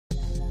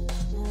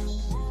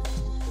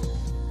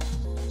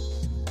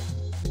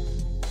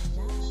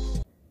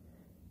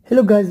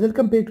Hello guys,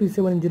 welcome back to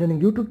Civil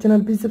Engineering YouTube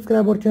channel. Please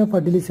subscribe our channel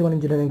for daily civil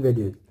engineering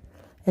videos.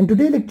 In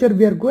today's lecture,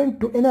 we are going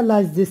to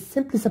analyze this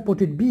simply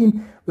supported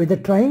beam with a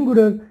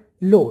triangular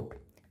load.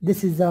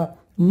 This is a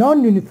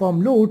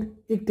non-uniform load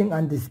acting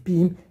on this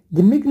beam.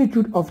 The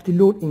magnitude of the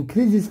load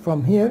increases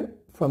from here,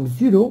 from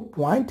 0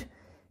 point,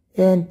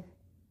 and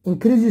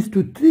increases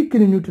to 3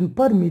 kN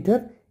per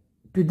meter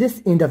to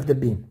this end of the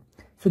beam.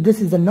 So this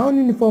is a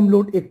non-uniform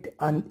load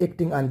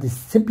acting on this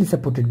simply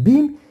supported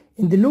beam,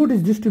 and the load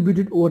is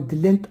distributed over the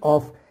length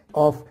of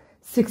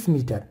 6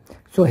 meters.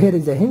 So here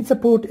is a hinge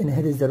support and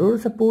here is the roller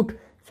support.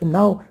 So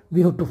now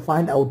we have to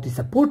find out the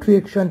support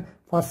reaction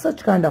for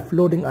such kind of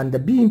loading on the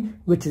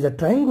beam, which is a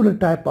triangular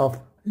type of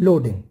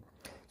loading.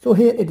 So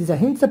here it is a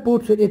hinge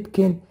support, so it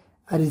can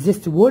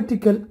resist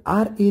vertical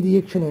RA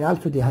reaction and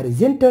also the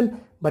horizontal,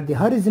 but the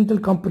horizontal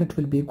component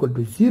will be equal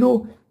to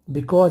 0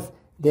 because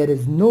there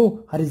is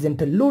no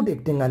horizontal load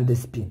acting on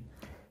this beam.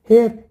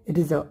 Here it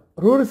is a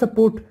roller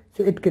support,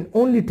 so it can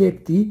only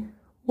take the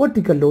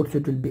vertical load, so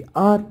it will be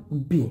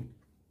RB.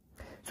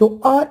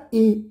 So RA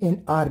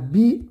and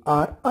RB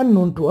are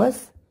unknown to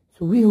us,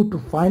 so we have to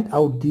find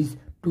out these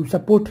two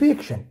support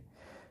reaction.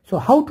 So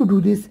how to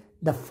do this?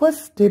 The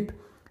first step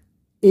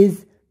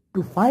is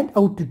to find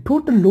out the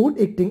total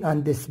load acting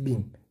on this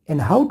beam. And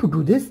how to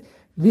do this?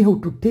 We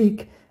have to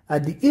take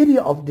the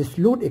area of this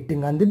load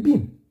acting on the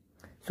beam.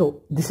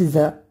 So this is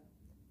a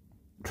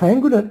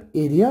triangular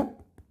area.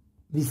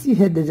 We see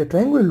here there is a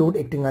triangular load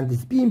acting on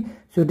this beam,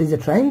 so it is a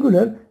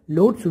triangular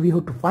load, so we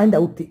have to find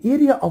out the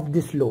area of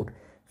this load.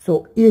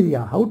 So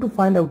area, how to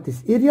find out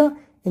this area?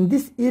 And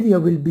this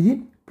area will be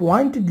the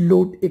pointed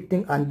load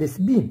acting on this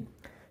beam.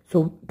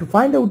 So to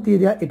find out the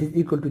area, it is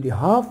equal to the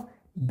half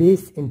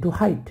base into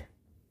height.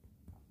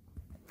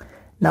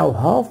 Now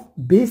half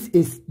base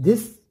is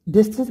this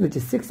distance, which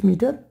is 6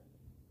 meters,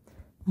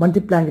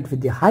 multiplying it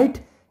with the height.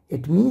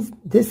 It means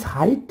this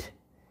height,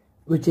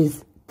 which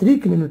is 3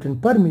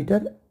 kN per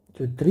meter.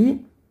 So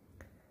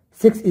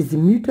 6 is the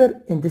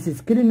meter and this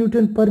is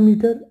kilonewton per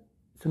meter.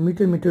 So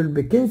meter will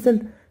be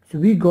cancelled. So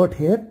we got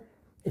here,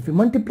 if you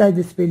multiply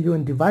this value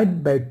and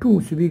divide by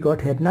 2, so we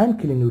got here 9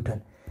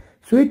 kilonewton.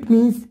 So it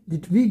means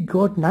that we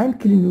got 9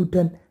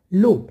 kilonewton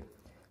load.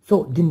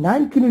 So the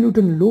 9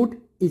 kilonewton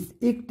load is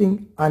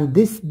acting on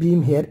this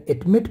beam here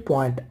at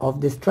midpoint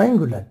of this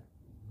triangular.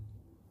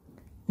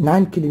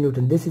 9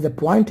 kilonewton. This is a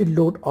pointed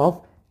load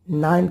of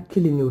 9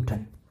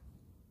 kilonewton.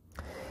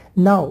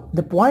 Now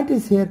the point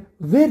is here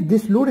where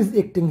this load is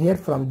acting here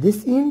from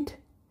this end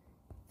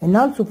and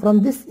also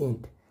from this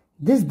end.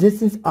 This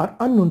distance are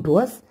unknown to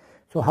us.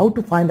 So how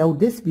to find out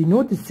this? We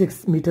know the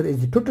 6 meters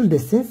is the total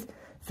distance.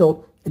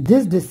 So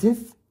this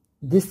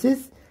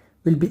distance,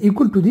 will be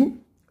equal to the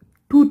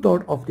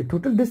 2/3 of the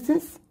total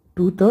distance,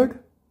 2/3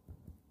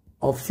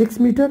 of 6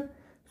 meters.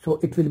 So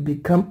it will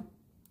become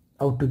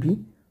out to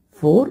be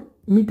 4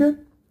 meters,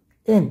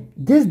 and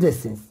this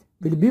distance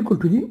will be equal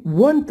to the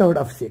 1/3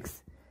 of 6.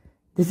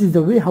 This is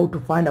the way how to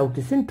find out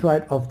the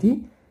centroid of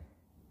the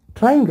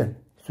triangle.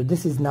 So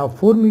this is now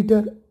 4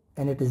 meters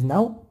and it is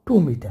now 2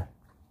 meters.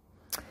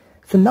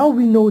 So now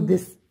we know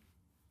this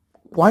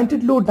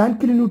pointed load 9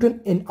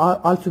 kilonewton, and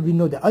also we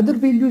know the other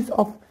values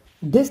of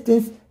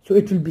distance. So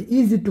it will be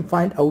easy to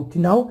find out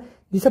now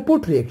the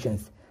support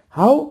reactions.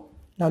 How?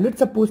 Now let's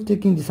suppose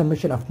taking the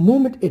summation of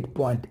moment at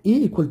point A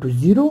equal to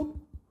 0,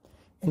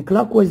 and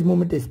clockwise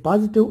moment is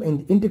positive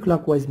and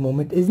anti-clockwise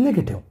moment is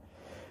negative.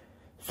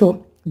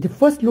 So the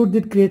first load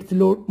that creates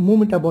load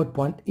moment about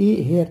point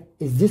A here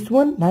is this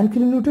one, 9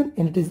 kilonewton,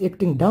 and it is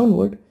acting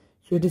downward.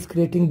 So it is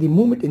creating the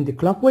moment in the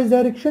clockwise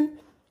direction.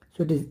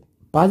 So it is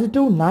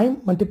positive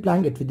 9,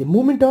 multiplying it with the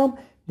moment arm.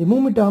 The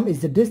moment arm is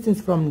the distance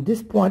from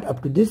this point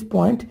up to this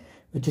point,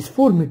 which is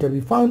 4 meters.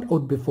 We found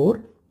out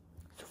before,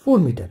 so 4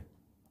 meters.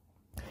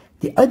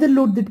 The other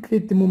load that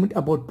creates the moment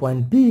about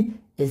point B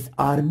is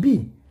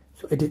RB.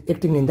 So it is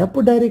acting in the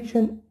upward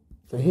direction.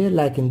 So here,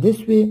 like in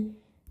this way.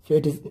 So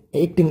it is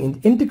acting in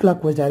the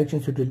anti-clockwise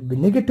direction, so it will be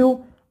negative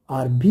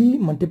RB,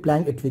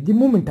 multiplying it with the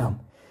moment arm.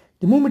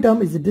 The moment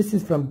arm is the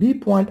distance from B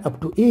point up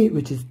to A,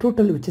 which is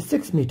total, which is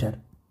 6 meters.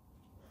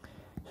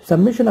 So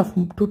summation of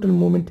total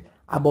moment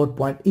about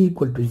point A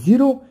equal to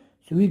 0.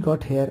 So we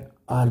got here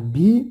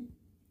RB,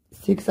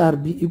 6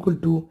 RB equal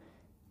to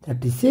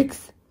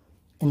 36.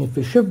 And if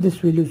we shift this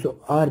value, so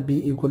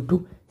RB equal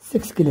to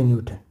 6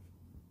 kilonewton.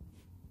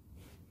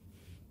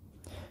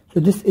 So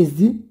this is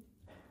the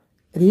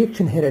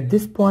reaction here at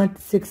this point,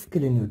 6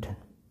 kilonewton.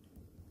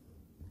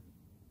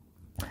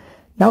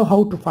 Now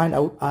how to find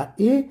out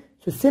RA?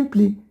 So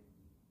simply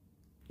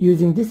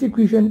using this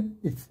equation,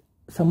 its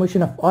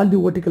summation of all the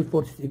vertical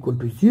forces equal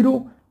to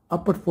 0.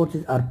 Upward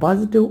forces are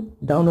positive,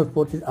 downward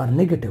forces are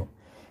negative.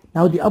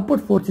 Now the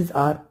upward forces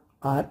are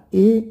RA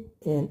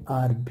and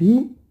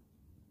RB,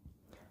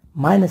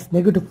 minus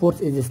negative force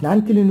is this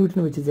 9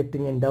 kilonewton, which is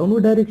acting in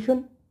downward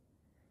direction,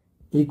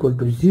 equal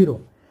to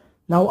 0.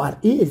 Now RA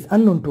is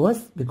unknown to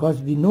us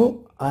because we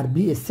know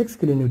RB is 6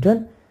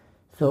 kilonewton.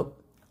 So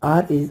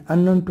R is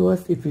unknown to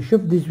us. If we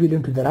shift this value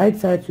to the right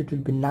side, so it will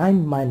be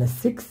 9 minus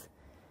 6,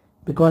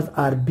 because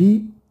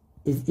RB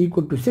is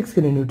equal to 6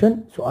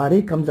 kilonewton. So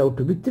Ra comes out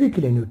to be 3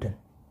 kilonewton.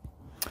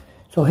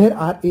 So here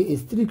Ra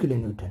is 3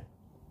 kilonewton.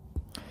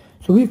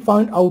 So we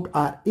found out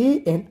Ra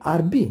and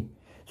Rb.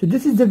 So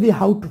this is the way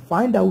how to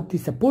find out the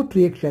support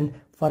reaction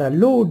for a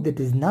load that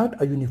is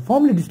not a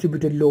uniformly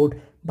distributed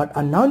load but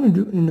a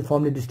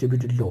non-uniformly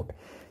distributed load.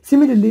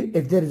 Similarly,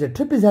 if there is a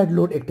trapezoid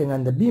load acting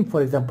on the beam,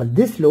 for example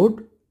this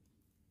load,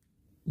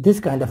 this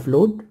kind of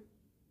load,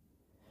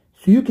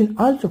 so you can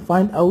also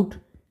find out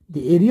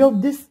the area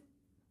of this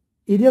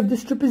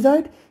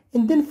trapezoid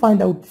and then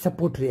find out the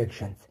support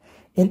reactions.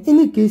 In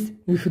any case,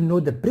 you should know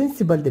the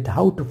principle that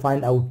how to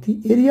find out the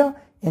area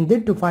and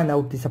then to find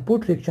out the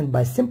support reaction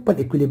by simple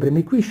equilibrium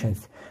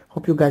equations.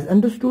 Hope you guys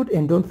understood,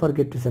 and don't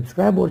forget to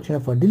subscribe our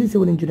channel for daily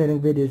civil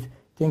engineering videos.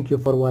 Thank you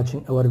for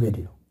watching our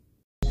video.